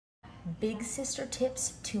big sister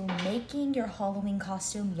tips to making your Halloween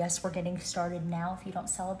costume. Yes, we're getting started now. If you don't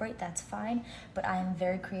celebrate, that's fine. But I am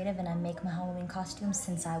very creative and I make my Halloween costumes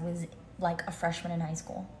since I was like a freshman in high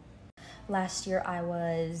school. Last year I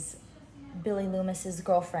was Billy Loomis's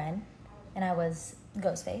girlfriend and I was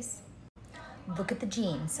Ghostface. Look at the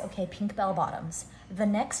jeans, okay, pink bell bottoms. The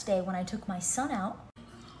next day when I took my son out,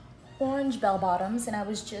 orange bell bottoms, and I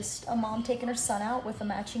was just a mom taking her son out with a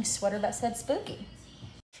matching sweater that said spooky.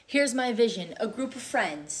 Here's my vision, a group of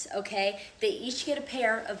friends, okay? They each get a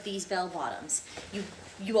pair of these bell bottoms.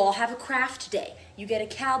 You all have a craft day. You get a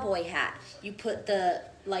cowboy hat. You put the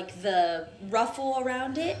ruffle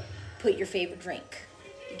around it, put your favorite drink.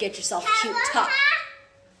 You get yourself a cute top.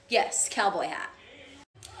 Yes, cowboy hat.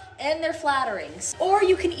 And they're flattering. Or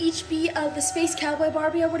you can each be the Space Cowboy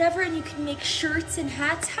Barbie or whatever, and you can make shirts and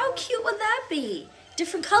hats. How cute would that be?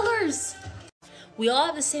 Different colors. We all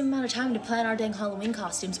have the same amount of time to plan our dang Halloween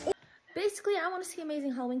costumes. Basically, I want to see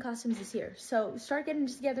amazing Halloween costumes this year. So start getting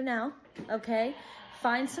together now, okay?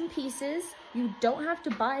 Find some pieces. You don't have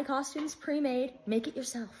to buy costumes pre-made. Make it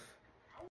yourself.